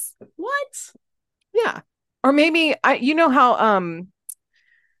this. What? Yeah. Or maybe you know how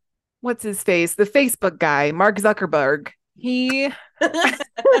what's his face? The Facebook guy, Mark Zuckerberg. He the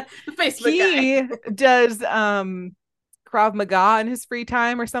Facebook guy does Krav Maga in his free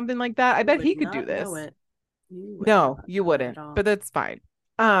time or something like that. I bet he could do this. No, you wouldn't, but that's fine.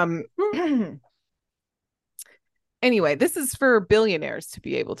 Anyway, this is for billionaires to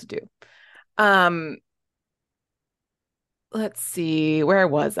be able to do. Let's see, where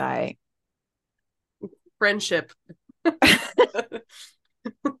was I? Friendship.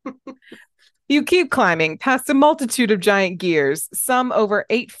 You keep climbing past a multitude of giant gears, some over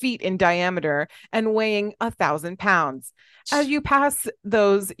 8 feet in diameter and weighing 1,000 pounds. As you pass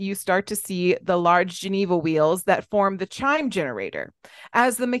those, you start to see the large Geneva wheels that form the chime generator.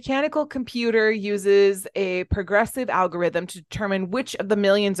 As the mechanical computer uses a progressive algorithm to determine which of the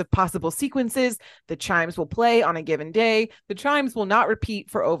millions of possible sequences the chimes will play on a given day, the chimes will not repeat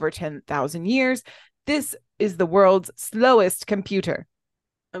for over 10,000 years. This is the world's slowest computer.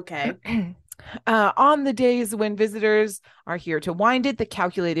 Okay. On the days when visitors are here to wind it, the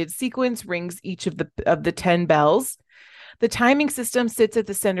calculated sequence rings each of the 10 bells. The timing system sits at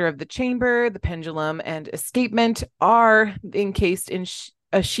the center of the chamber. The pendulum and escapement are encased in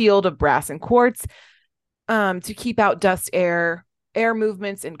a shield of brass and quartz to keep out dust, air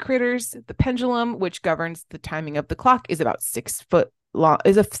movements, and critters. The pendulum, which governs the timing of the clock, is about 6 foot long.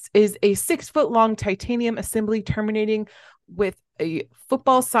 Is a 6 foot long titanium assembly terminating with a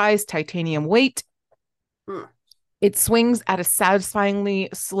football-sized titanium weight. It swings at a satisfyingly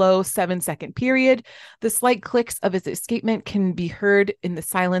slow 7-second period. The slight clicks of its escapement can be heard in the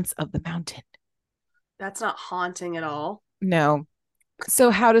silence of the mountain. That's not haunting at all. No.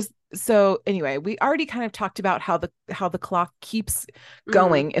 So anyway, we already kind of talked about how the clock keeps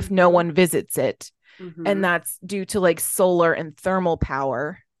going if no one visits it. And that's due to like solar and thermal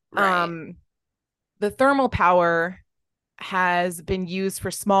power. Right. The thermal power has been used for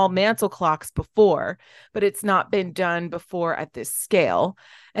small mantle clocks before, but it's not been done before at this scale.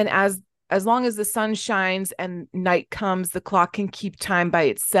 And as long as the sun shines and night comes, the clock can keep time by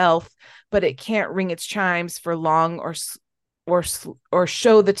itself, but it can't ring its chimes for long or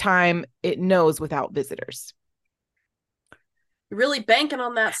show the time it knows without visitors. You're really banking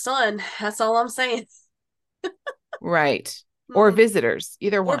on that sun. That's all I'm saying. Right. Or visitors,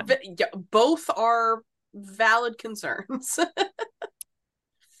 either one. Both are valid concerns.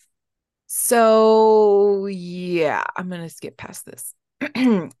 So, yeah, I'm going to skip past this.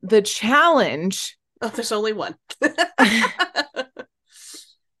 The challenge. Oh, there's only one.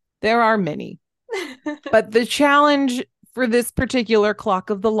 There are many. But the challenge for this particular clock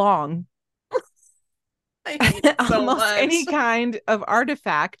of the long, I hate it so almost much. any kind of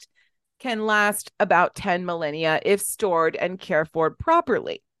artifact can last about 10 millennia if stored and cared for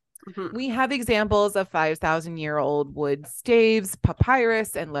properly. We have examples of 5,000-year-old wood staves,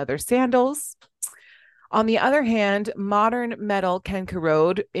 papyrus, and leather sandals. On the other hand, modern metal can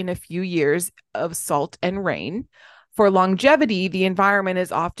corrode in a few years of salt and rain. For longevity, the environment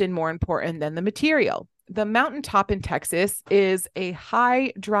is often more important than the material. The mountaintop in Texas is a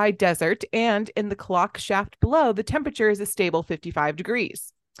high, dry desert, and in the clock shaft below, the temperature is a stable 55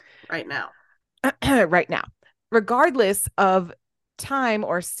 degrees. Right now. Right now. Regardless of time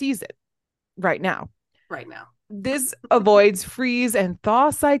or season. Right now. This avoids freeze and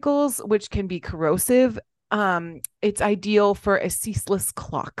thaw cycles, which can be corrosive. It's ideal for a ceaseless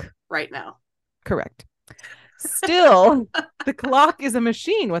clock. Right now. Correct. Still, the clock is a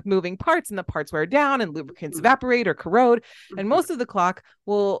machine with moving parts, and the parts wear down and lubricants evaporate or corrode. And most of the clock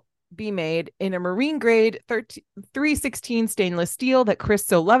will be made in a marine grade 316 stainless steel that Chris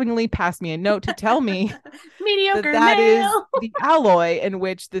so lovingly passed me a note to tell me mediocre that is nail. the alloy in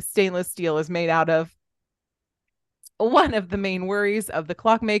which the stainless steel is made out of. One of the main worries of the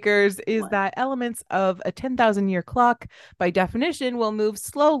clockmakers is that elements of a 10,000-year clock, by definition, will move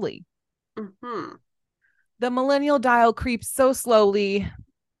slowly. The millennial dial creeps so slowly,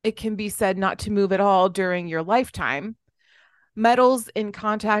 it can be said not to move at all during your lifetime. Metals in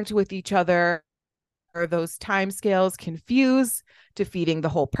contact with each other, or those time scales can fuse, defeating the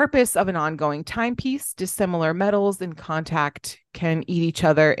whole purpose of an ongoing timepiece. Dissimilar metals in contact can eat each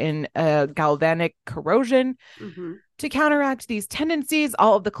other in a galvanic corrosion. To counteract these tendencies,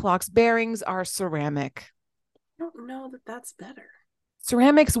 all of the clock's bearings are ceramic. I don't know that that's better.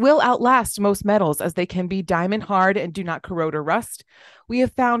 Ceramics will outlast most metals as they can be diamond hard and do not corrode or rust. We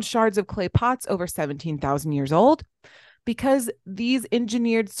have found shards of clay pots over 17,000 years old. Because these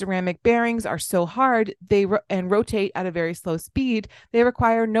engineered ceramic bearings are so hard and rotate at a very slow speed, they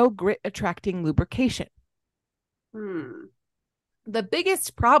require no grit-attracting lubrication. The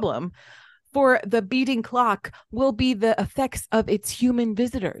biggest problem for the beating clock will be the effects of its human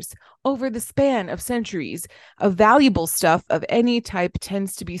visitors. Over the span of centuries, valuable stuff of any type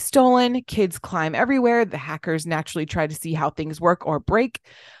tends to be stolen. Kids climb everywhere. The hackers naturally try to see how things work or break.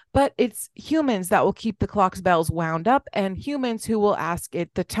 But it's humans that will keep the clock's bells wound up, and humans who will ask it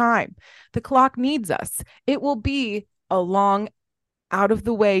the time. The clock needs us. It will be a long,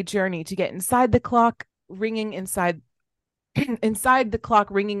 out-of-the-way journey to get inside the clock, ringing inside the clock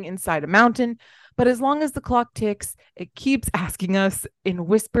ringing inside a mountain. But as long as the clock ticks, it keeps asking us in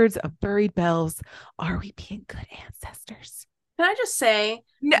whispers of buried bells, are we being good ancestors? Can I just say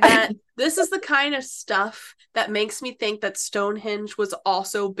that this is the kind of stuff that makes me think that Stonehenge was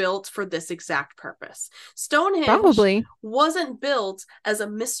also built for this exact purpose. Stonehenge probably wasn't built as a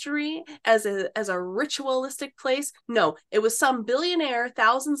mystery, as a ritualistic place. No, it was some billionaire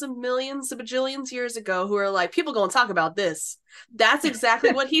thousands of millions of bajillions years ago who are like, people gonna talk about this. That's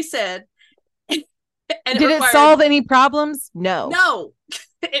exactly what he said. And did it solve any problems? No.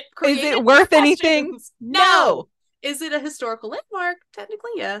 Is it worth questions. Anything? No. Is it a historical landmark?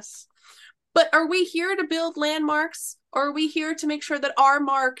 Technically, yes. But are we here to build landmarks Or are we here to make sure that our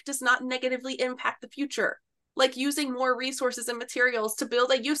mark does not negatively impact the future? Like using more resources and materials to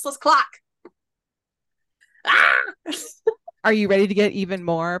build a useless clock. Ah! Are you ready to get even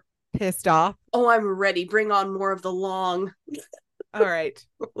more pissed off? Oh, I'm ready. Bring on more of the long. All right.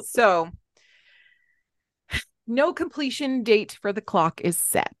 So, no completion date for the clock is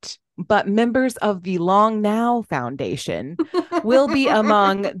set, but members of the Long Now Foundation will be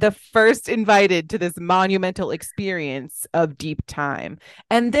among the first invited to this monumental experience of deep time.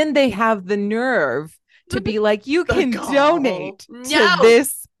 And then they have the nerve to be like, you can donate to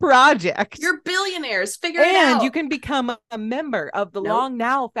this project. You're billionaires. Figure it and out. you can become a member of the Long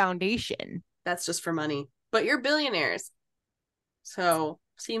Now Foundation. That's just for money. But you're billionaires. So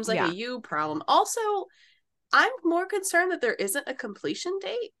seems like a you problem. Also, I'm more concerned that there isn't a completion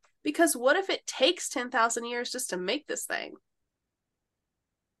date, because what if it takes 10,000 years just to make this thing?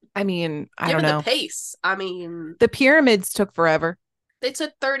 I mean, I don't know. The pace. I mean, the pyramids took forever. They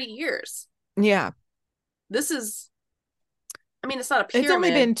took 30 years. Yeah. This is, I mean, it's not a pyramid. It's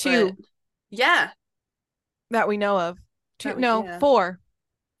only been 2. Yeah. That we know of. 2, no, yeah. 4.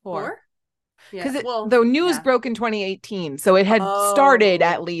 4? Because the news broke in 2018, so it had started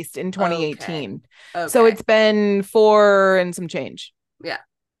at least in 2018. Okay. So it's been 4 and some change. Yeah,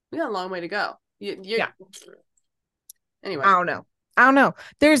 we got a long way to go. Yeah. Anyway, I don't know.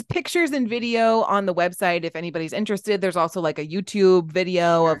 There's pictures and video on the website if anybody's interested. There's also like a YouTube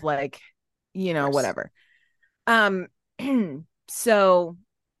video of like, whatever. So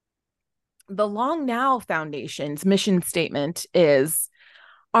the Long Now Foundation's mission statement is: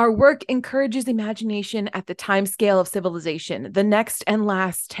 our work encourages imagination at the time scale of civilization, the next and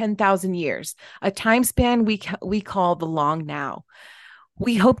last 10,000 years, a time span we call the Long Now.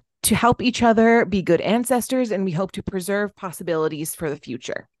 We hope to help each other be good ancestors, and we hope to preserve possibilities for the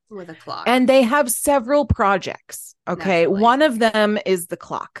future. With a clock. And they have several projects, okay? Naturally. One of them is the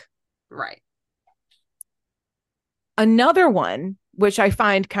clock. Right. Another one, which I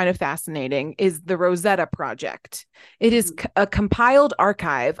find kind of fascinating, is the Rosetta Project. It is a compiled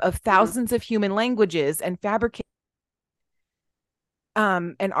archive of thousands of human languages and fabricate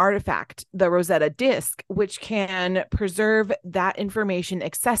an artifact, the Rosetta Disk, which can preserve that information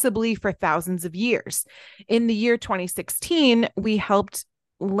accessibly for thousands of years. In the year 2016, we helped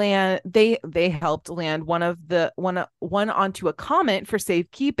land. They helped land one onto a comet for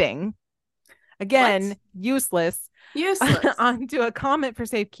safekeeping. Again, useless. Onto a comet for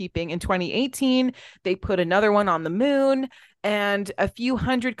safekeeping. In 2018, they put another one on the moon, and a few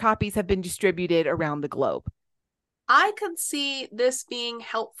hundred copies have been distributed around the globe. I could see this being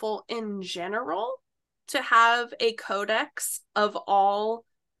helpful in general, to have a codex of all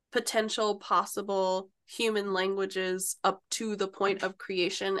potential possible human languages up to the point of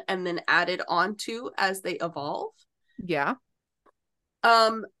creation and then added onto as they evolve. Yeah.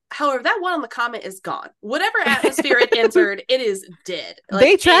 However, that one on the comet is gone. Whatever atmosphere it entered, it is dead.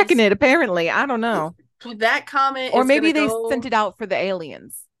 They tracking it, apparently. I don't know. That comet, or maybe they sent it out for the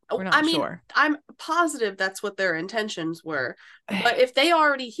aliens. We're not sure. I'm positive that's what their intentions were. But if they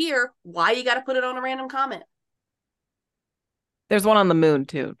already here, why you got to put it on a random comet? There's one on the moon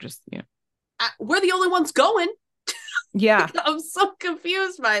too. Just we're the only ones going. Yeah, I'm so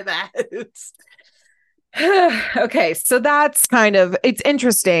confused by that. Okay, so that's kind of, it's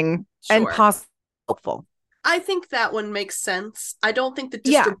interesting and possible. I think that one makes sense. I don't think the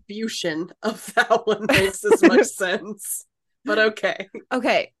distribution of that one makes as much sense. But okay.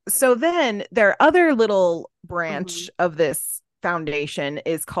 Okay, so then their other little branch of this foundation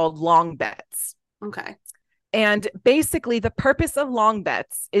is called Long Bets. Okay. And basically the purpose of Long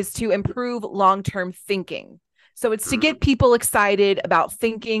Bets is to improve long-term thinking. So it's to get people excited about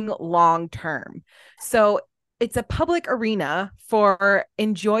thinking long-term. So it's a public arena for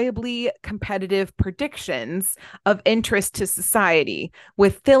enjoyably competitive predictions of interest to society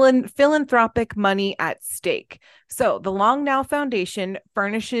with philanthropic money at stake. So the Long Now Foundation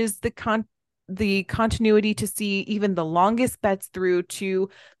furnishes the continuity to see even the longest bets through to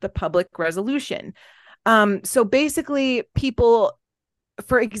the public resolution. So basically, people,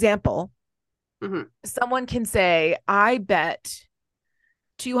 for example, someone can say, I bet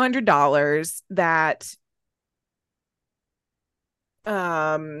 $200 that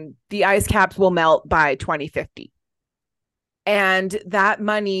the ice caps will melt by 2050. And that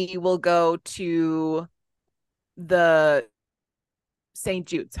money will go to the St.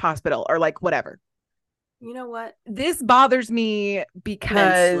 Jude's Hospital or like whatever. You know what? This bothers me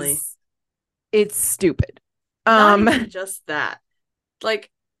because immensely. It's stupid. Not even just that. Like,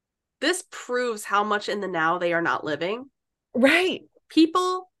 this proves how much in the now they are not living. Right.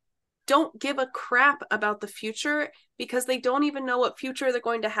 People don't give a crap about the future because they don't even know what future they're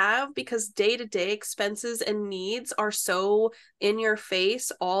going to have, because day-to-day expenses and needs are so in your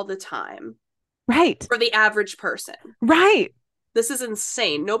face all the time Right. for the average person. Right. This is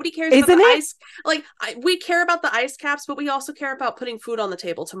insane. Nobody cares about Isn't the it? ice. Like, we care about the ice caps, but we also care about putting food on the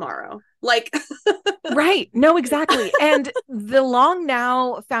table tomorrow. Like, Right. No, exactly. And the Long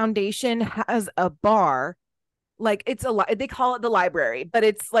Now Foundation has a bar, like it's they call it the library, but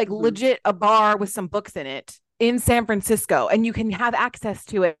it's like mm-hmm. legit a bar with some books in it in San Francisco, and you can have access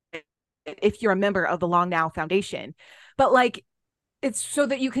to it if you're a member of the Long Now Foundation. But like, it's so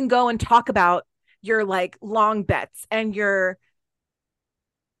that you can go and talk about your like long bets and It's a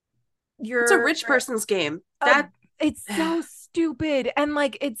your rich person's game. uh, That it's so stupid. And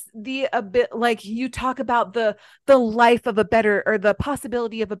like, it's the a bit like you talk about the life of a better, or the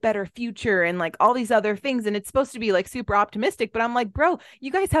possibility of a better future, and like all these other things, and it's supposed to be like super optimistic, but I'm like, bro,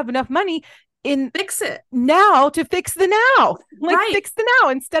 you guys have enough money in fix it. now to fix the now. Like, Right. fix the now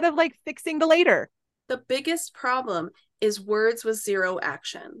instead of like fixing the later. The biggest problem is words with zero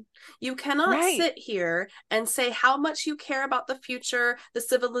action. You cannot Right. sit here and say how much you care about the future, the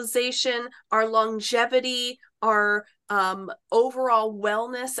civilization, our longevity, our overall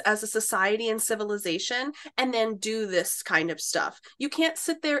wellness as a society and civilization, and then do this kind of stuff. You can't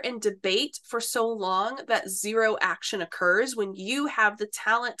sit there and debate for so long that zero action occurs when you have the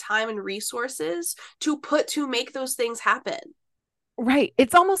talent, time, and resources to make those things happen. Right.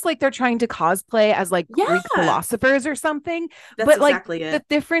 It's almost like they're trying to cosplay as like Greek Yeah, philosophers or something. that's But like, exactly the it.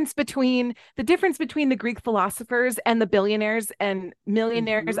 difference between the Greek philosophers and the billionaires and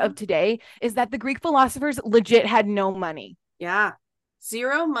millionaires Mm-hmm. of today is that the Greek philosophers legit had no money. Yeah.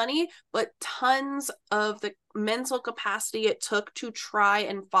 Zero money, but tons of the mental capacity it took to try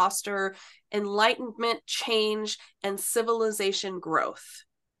and foster enlightenment, change, and civilization growth.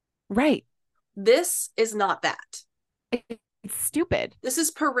 Right. This is not that. It's stupid. This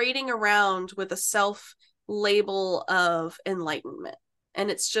is parading around with a self label of enlightenment. And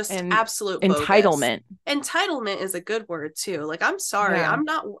it's just And absolute bogus. entitlement. Entitlement is a good word too. Like, I'm sorry. Yeah.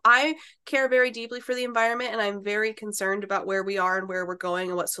 I care very deeply for the environment, and I'm very concerned about where we are and where we're going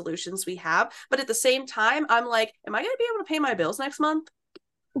and what solutions we have. But at the same time, I'm like, am I going to be able to pay my bills next month?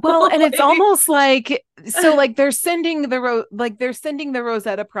 Well, and it's Like, almost like, so like they're sending the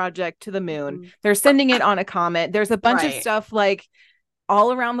Rosetta project to the moon. They're sending it on a comet. There's a bunch of right. stuff like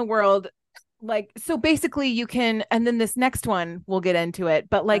all around the world. Like, so basically you can, and then this next one we'll get into it,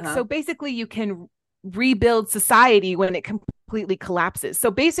 but like, Uh-huh. so basically you can rebuild society when it completely collapses.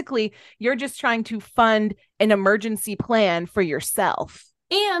 So basically you're just trying to fund an emergency plan for yourself.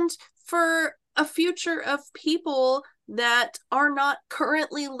 And for a future of people that are not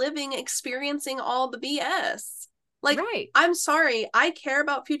currently living, experiencing all the BS. Like, Right. I'm sorry, I care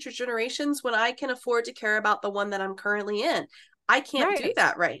about future generations when I can afford to care about the one that I'm currently in. I can't do Right.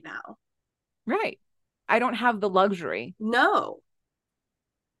 that right now. Right. I don't have the luxury. No.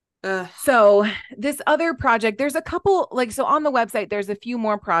 Ugh. So this other project, there's a couple, like, so on the website, there's a few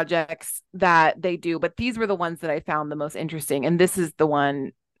more projects that they do, but these were the ones that I found the most interesting. And this is the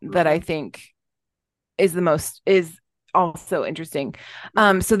one that I think is also interesting.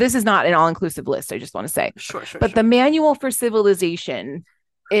 So this is not an all-inclusive list, I just want to say. Sure, sure, But sure. the Manual for Civilization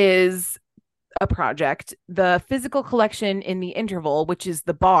is a project. The physical collection in the interval, which is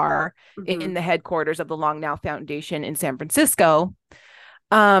the bar in the headquarters of the Long Now Foundation in San Francisco,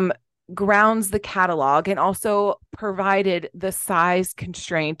 grounds the catalog and also provided the size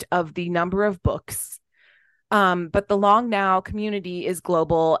constraint of the number of books. But the Long Now community is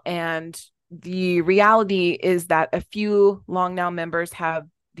global, and the reality is that a few Long Now members have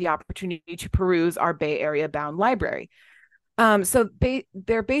the opportunity to peruse our Bay Area bound library. So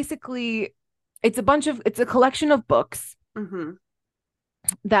they're basically, it's a collection of books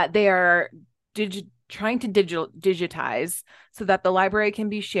that they are trying to digitize so that the library can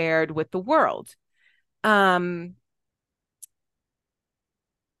be shared with the world.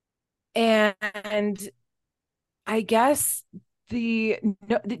 And I guess they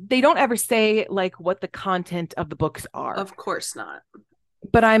don't ever say like what the content of the books are. Of course not.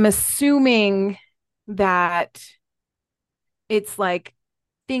 But I'm assuming that it's like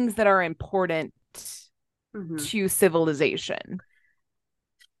things that are important to civilization.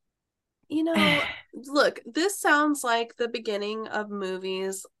 You know, look, this sounds like the beginning of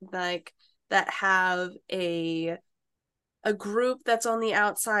movies like that have a group that's on the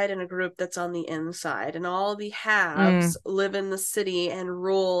outside and a group that's on the inside, and all the haves live in the city and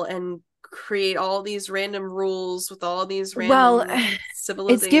rule and create all these random rules with all these Well, random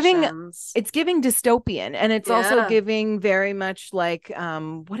it's giving civilizations. it's giving dystopian, and it's also Yeah, giving very much like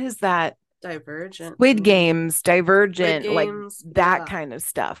what is that? Divergent, Squid maybe. Games, Squid Divergent, like Games. that Yeah, kind of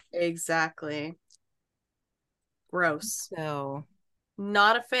stuff. exactly. Gross. So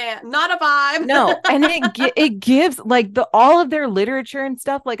Not a fan. Not a vibe. no, and it gives like the all of their literature and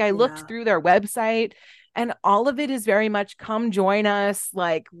stuff. Like I looked Yeah. through their website, and all of it is very much come join us.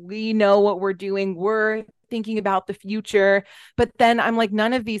 Like we know what we're doing. We're thinking about the future. But then I'm like,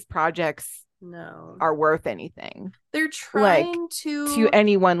 none of these projects No. are worth anything. They're Like trying to to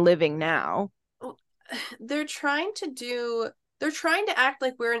anyone living now. they're trying to do they're trying to act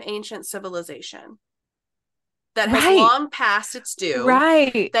like we're an ancient civilization that has Right. long passed its due,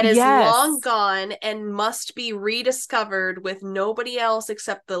 Right. that is long Yes. gone and must be rediscovered with nobody else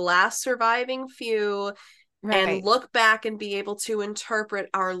except the last surviving few, and Right. look back and be able to interpret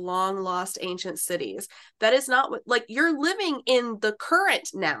our long lost ancient cities. That is not what, like, you're living in the current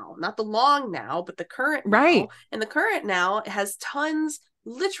now, not the long now, but the current now. Right. And the current now has tons,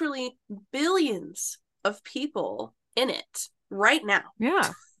 literally billions of people in it right now,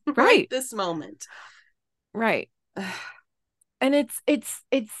 Yeah. right Right. this moment. Right. And it's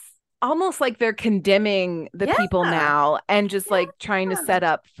almost like they're condemning the Yeah. people now and just like trying to Yeah. set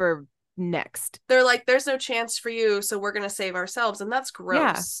up for next. They're like, there's no chance for you, so we're going to save ourselves. And that's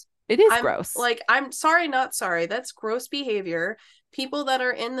Yeah. gross. It is I'm gross. like, I'm sorry, not sorry. That's gross behavior. People that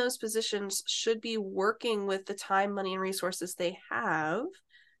are in those positions should be working with the time, money, and resources they have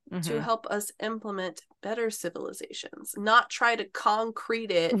to Mm-hmm. help us implement better civilizations, not try to concrete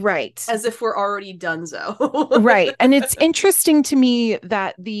it Right. as if we're already donezo. Right. And it's interesting to me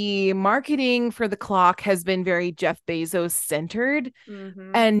that the marketing for the clock has been very Jeff Bezos centered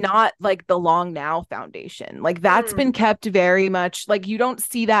Mm-hmm. and not like the Long Now Foundation. Like that's Mm. been kept very much like you don't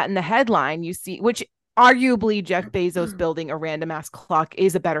see that in the headline. You see, which arguably Jeff Bezos building a random ass clock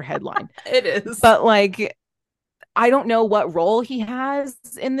is a better headline. It is. But like, I don't know what role he has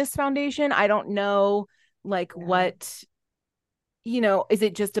in this foundation. I don't know like Yeah, what, is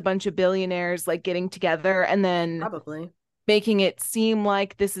it just a bunch of billionaires like getting together and then probably. making it seem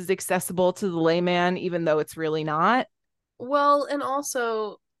like this is accessible to the layman, even though it's really not? Well, and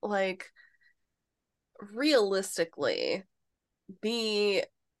also, like, realistically, the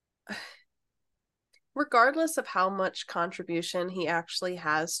regardless of how much contribution he actually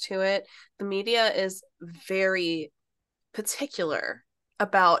has to it, the media is very particular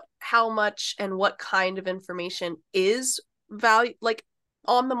about how much and what kind of information is value, like,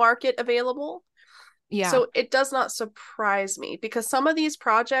 on the market available. Yeah. So it does not surprise me, because some of these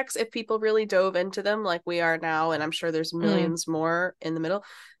projects, if people really dove into them like we are now, and I'm sure there's Mm. millions more in the middle,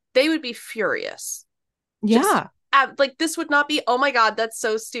 they would be furious. Just Yeah. like, this would not be, oh my god, that's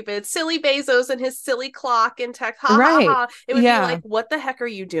so stupid, silly Bezos and his silly clock and tech, ha ha Right. ha. It would be like, Yeah. what the heck are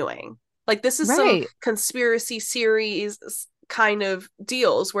you doing? Like, this is some Right. conspiracy series kind of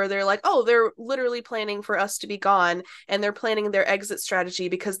deals where they're like, oh, they're literally planning for us to be gone, and they're planning their exit strategy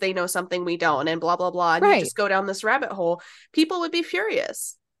because they know something we don't, and blah blah blah, and you Right. just go down this rabbit hole. People would be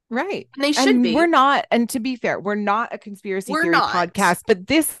furious, Right. and they should And we're be. not, and to be fair, we're not a conspiracy We're theory not. podcast, but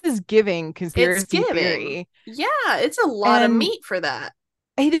this is giving It's conspiracy giving. theory. Yeah, it's a lot of And meat for that.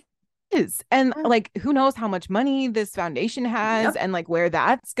 it is. And like, who knows how much money this foundation has Yep. and like where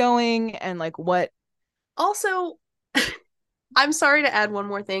that's going and like what. Also, I'm sorry to add one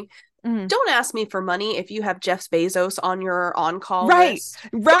more thing. Mhm. Don't ask me for money if you have Jeff Bezos on your on-call Right. list.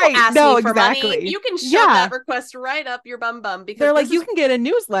 Don't Right. ask me No, for money. exactly. You can shove Yeah. that request right up your bum because They're this like, you is can get a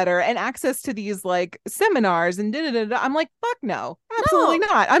newsletter and access to these like seminars and da da da. I'm like, fuck no, absolutely no.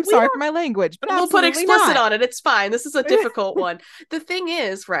 not. I'm We sorry for don't. my language, but We'll put absolutely explicit not. on it. It's fine. This is a difficult one. The thing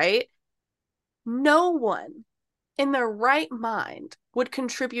is, right? No one in their right mind would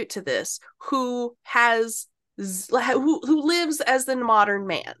contribute to this who lives as the modern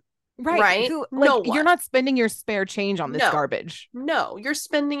man, Right. right? Who No like you're one. not spending your spare change on this No, garbage. no, you're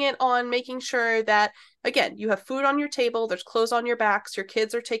spending it on making sure that, again, you have food on your table, there's clothes on your backs, your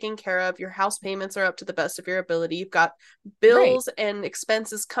kids are taken care of, your house payments are up to the best of your ability, you've got Right. bills and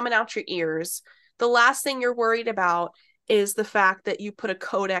expenses coming out your ears. The last thing you're worried about is the fact that you put a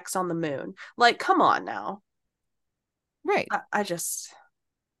codex on the moon. Like, come on now. Right. I just,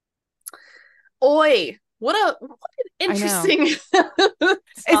 oi, what an I know. interesting Isn't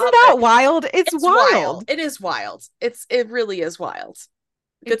that topic. wild? It's It's wild. wild. It is wild. It really is wild.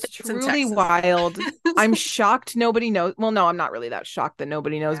 Good It's thing it's in truly Texas. wild. I'm shocked nobody knows. Well, no, I'm not really that shocked that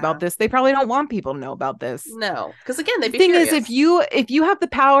nobody knows about Yeah. this. They probably don't want people to know about this. No, because again, they'd The be thing is, furious. if you have the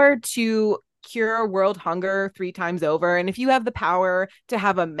power to cure world hunger 3 times over. And if you have the power to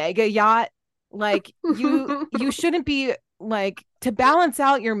have a mega yacht, like you shouldn't be like, to balance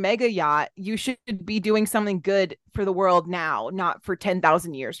out your mega yacht, you should be doing something good for the world now, not for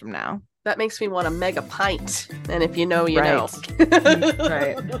 10,000 years from now. That makes me want a mega pint. And if you know, you Right. know.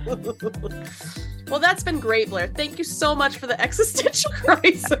 Right. Well, that's been great, Blair. Thank you so much for the existential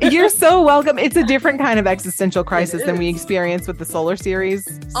crisis. You're so welcome. It's a different kind of existential crisis than we experienced with the Solar series.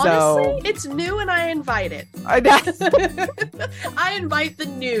 Honestly, it's new and I invite it. I invite the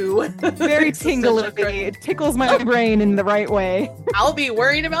new. Very tingly. It tickles my brain in the right way. I'll be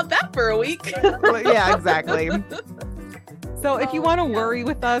worried about that for a week. Yeah, exactly. So if you want to worry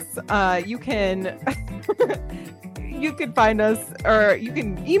with us, you can you can find us, or you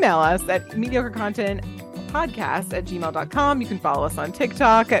can email us at mediocrecontentpodcast@gmail.com. You can follow us on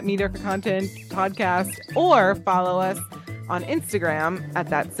TikTok at Mediocre Content Podcast, or follow us on Instagram at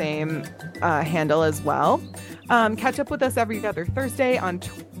that same handle as well. Catch up with us every other Thursday on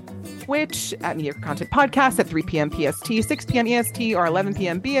Twitch at Mediocre Content Podcast at 3 p.m. PST, 6 p.m. EST, or 11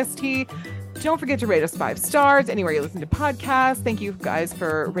 p.m. BST. Don't forget to rate us 5 stars anywhere you listen to podcasts. Thank you guys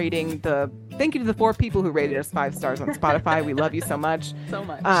for rating thank you to the 4 people who rated us 5 stars on Spotify. We love you so much. So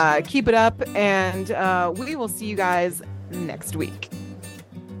much. Keep it up, and we will see you guys next week.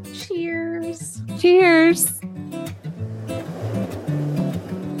 Cheers. Cheers.